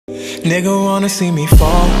Nigga wanna see me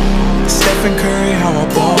fall. Stephen Curry, how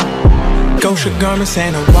I ball. Gosha garments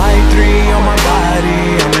and a white 3 on my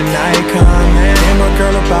body. I'm an icon, man. Damn, a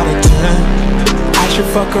girl about a 10. I should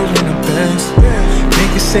fuck her in a Benz.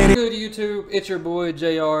 Niggas say that. Good YouTube, it's your boy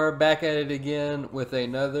JR back at it again with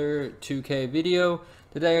another 2K video.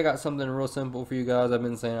 Today I got something real simple for you guys. I've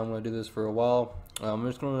been saying I'm going to do this for a while. I'm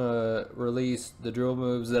just going to release the drill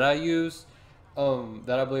moves that I use.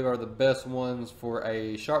 That I believe are the best ones for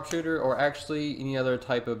a sharpshooter or actually any other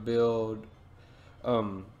type of build. A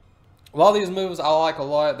lot of these moves I like a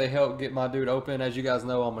lot. They help get my dude open. As you guys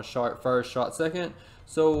know, I'm a shot first, shot second.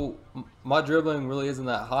 So my dribbling really isn't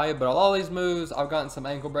that high, but a lot of these moves, I've gotten some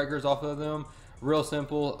ankle breakers off of them. Real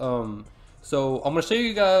simple. So I'm going to show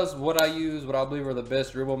you guys what I use, what I believe are the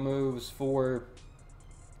best dribble moves for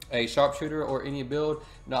a sharpshooter or any build.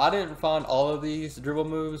 Now, I didn't find all of these dribble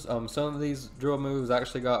moves. Some of these dribble moves I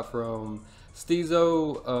actually got from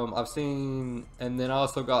Stezo, I've seen, and then I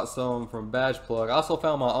also got some from Badge Plug. I also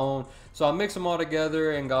found my own, so I mixed them all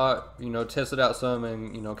together and got, tested out some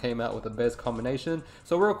and, came out with the best combination.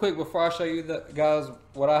 So real quick, before I show you guys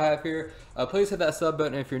what I have here, please hit that sub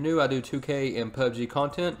button if you're new. I do 2K and PUBG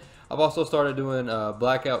content. I've also started doing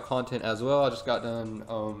blackout content as well. I just got done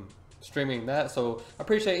streaming that, so I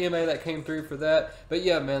appreciate EMA that came through for that. But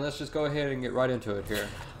yeah, man, let's just go ahead and get right into it here.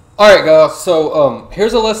 Alright guys, so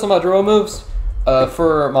here's a list of my drill moves.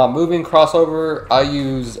 For my moving crossover, I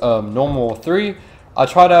use normal 3. I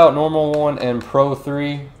tried out normal 1 and pro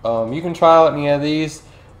 3. You can try out any of these,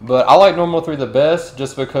 but I like normal 3 the best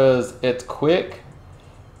just because it's quick,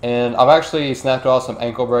 and I've actually snapped off some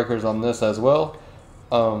ankle breakers on this as well.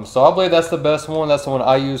 So I believe that's the best one. That's the one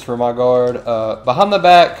I use for my guard. Behind the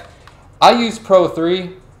back, I use Pro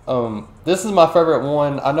 3. This is my favorite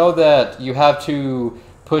one. I know that you have to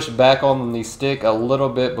push back on the stick a little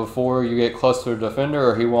bit before you get close to a defender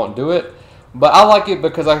or he won't do it. But I like it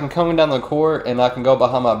because I can come down the court and I can go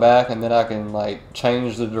behind my back and then I can like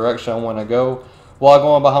change the direction I want to go while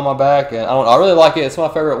going behind my back. And I really like it. It's my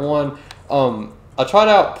favorite one. I tried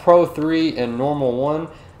out Pro 3 and Normal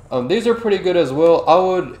 1. These are pretty good as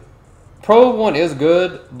well. Pro 1 is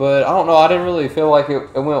good, but I don't know. I didn't really feel like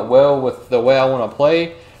it went well with the way I want to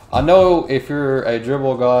play. I know if you're a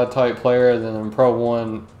dribble god type player, then Pro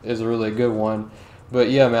 1 is a really good one.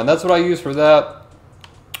 But yeah, man, that's what I use for that.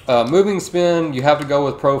 Moving spin, you have to go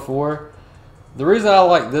with Pro 4. The reason I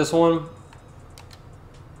like this one,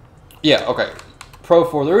 Pro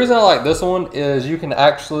 4. The reason I like this one is you can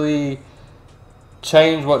actually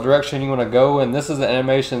change what direction you want to go, and this is the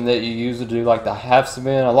animation that you use to do like the half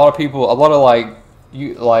spin. A lot of people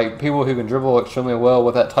who can dribble extremely well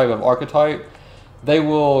with that type of archetype, they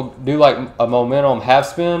will do like a momentum half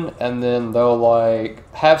spin, and then they'll like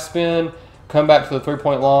half spin, come back to the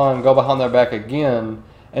 3-point line, go behind their back again,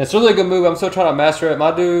 and it's really a good move. I'm still trying to master it.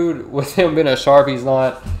 My dude, with him being a sharp, he's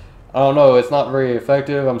not, I don't know, it's not very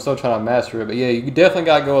effective. I'm still trying to master it, but yeah, you definitely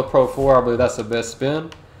got to go with Pro 4. I believe that's the best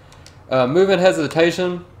spin. Moving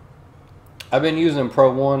hesitation, I've been using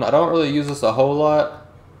Pro 1. I don't really use this a whole lot,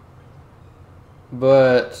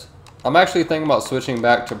 but I'm actually thinking about switching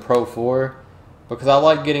back to Pro 4 because I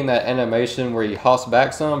like getting that animation where you hops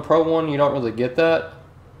back some. Pro 1, you don't really get that.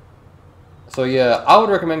 So yeah, I would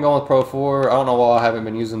recommend going with Pro 4. I don't know why I haven't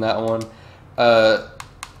been using that one.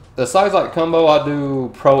 The size like combo, I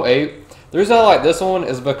do Pro 8. The reason I like this one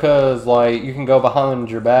is because like you can go behind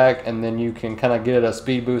your back and then you can kind of get a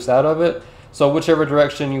speed boost out of it. So whichever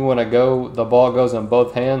direction you want to go, the ball goes in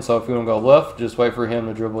both hands. So if you want to go left, just wait for him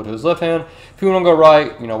to dribble to his left hand. If you want to go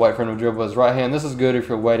right, wait for him to dribble his right hand. This is good if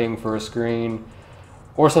you're waiting for a screen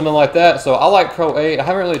or something like that. So I like Pro 8. I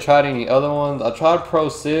haven't really tried any other ones. I tried Pro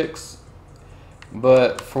 6,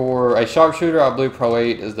 but for a sharpshooter, I believe Pro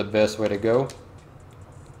 8 is the best way to go.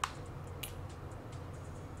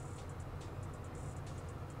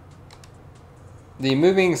 The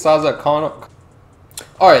moving size up combo.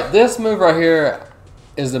 Alright, this move right here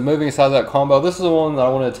is the moving size up combo. This is the one that I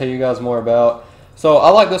want to tell you guys more about. So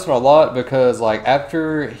I like this one a lot because like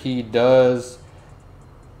after he does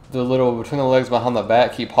the little between the legs behind the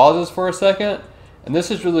back, he pauses for a second. And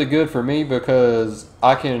this is really good for me because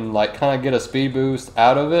I can like kind of get a speed boost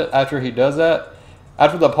out of it after he does that.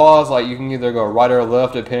 After the pause, like you can either go right or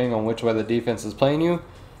left depending on which way the defense is playing you.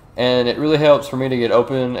 And it really helps for me to get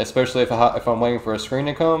open, especially if I'm waiting for a screen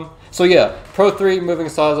to come. So yeah, Pro 3 moving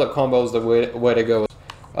size up combo is the way to go.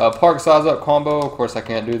 Park size up combo, of course I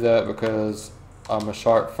can't do that because I'm a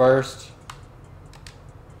sharp first.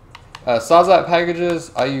 Size up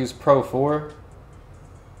packages, I use Pro 4.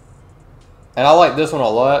 And I like this one a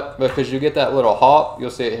lot because you get that little hop.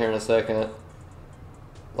 You'll see it here in a second.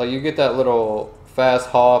 Like you get that little fast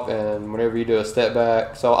hop and whenever you do a step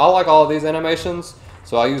back. So I like all of these animations,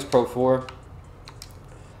 so I use Pro 4.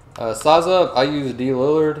 Size up, I use D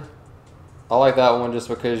Lillard. I like that one just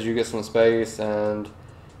because you get some space and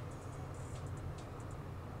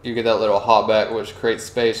you get that little hop back which creates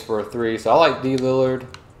space for a 3. So I like D Lillard.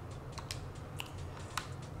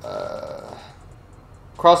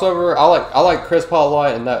 Crossover, I like Chris Paul a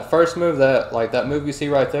lot, and that first move, that move you see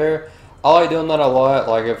right there, I like doing that a lot.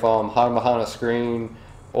 Like if I'm hiding behind a screen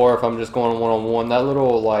or if I'm just going one-on-one, that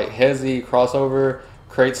little like hezzy crossover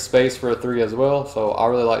creates space for a 3 as well. So I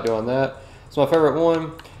really like doing that. It's my favorite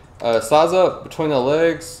one. Size up between the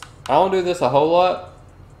legs. I don't do this a whole lot.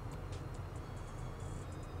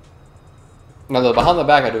 Now the behind the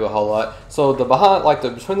back I do a whole lot. So the behind, like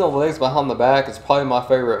the between the legs behind the back is probably my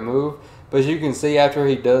favorite move. But as you can see, after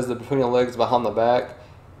he does the between the legs behind the back,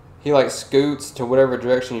 he like scoots to whatever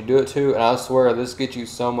direction you do it to, and I swear this gets you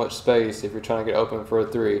so much space if you're trying to get open for a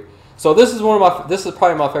 3. So this is this is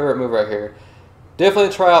probably my favorite move right here.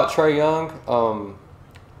 Definitely try out Trae Young.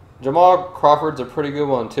 Jamal Crawford's a pretty good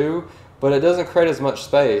one too, but it doesn't create as much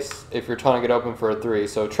space if you're trying to get open for a 3.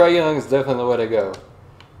 So Trae Young is definitely the way to go.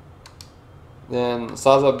 Then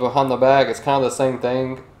size up behind the back, it's kind of the same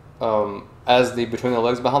thing as the between the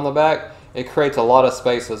legs behind the back. It creates a lot of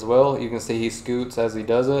space as well. You can see he scoots as he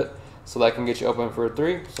does it, so that can get you open for a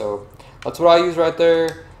 3. So that's what I use right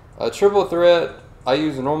there. Triple threat, I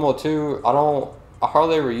use a normal 2. I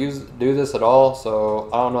hardly ever do this at all, so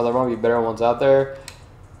I don't know. There might be better ones out there.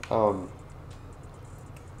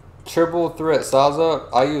 Triple threat size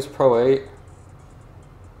up, I use Pro 8.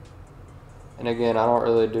 And again, I don't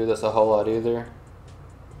really do this a whole lot either,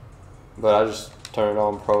 but I just turn it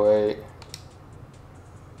on Pro 8.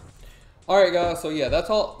 Alright guys, so yeah, that's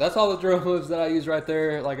all the dribble moves that I use right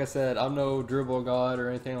there. Like I said, I'm no dribble god or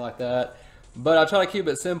anything like that, but I try to keep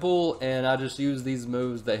it simple, and I just use these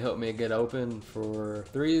moves that help me get open for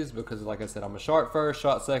 3s because like I said, I'm a shot first,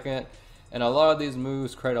 shot second, and a lot of these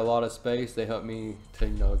moves create a lot of space. They help me to,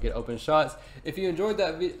 you know, get open shots. If you enjoyed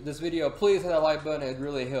this video, please hit that like button. It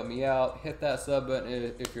really helped me out. Hit that sub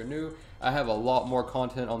button if you're new. I have a lot more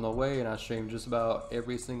content on the way, and I stream just about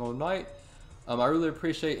every single night. I really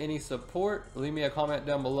appreciate any support. Leave me a comment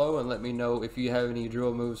down below and let me know if you have any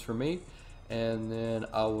drill moves for me, and then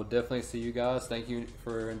I will definitely see you guys. Thank you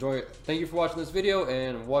for watching this video,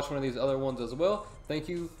 and watch one of these other ones as well. Thank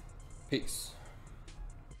you. Peace.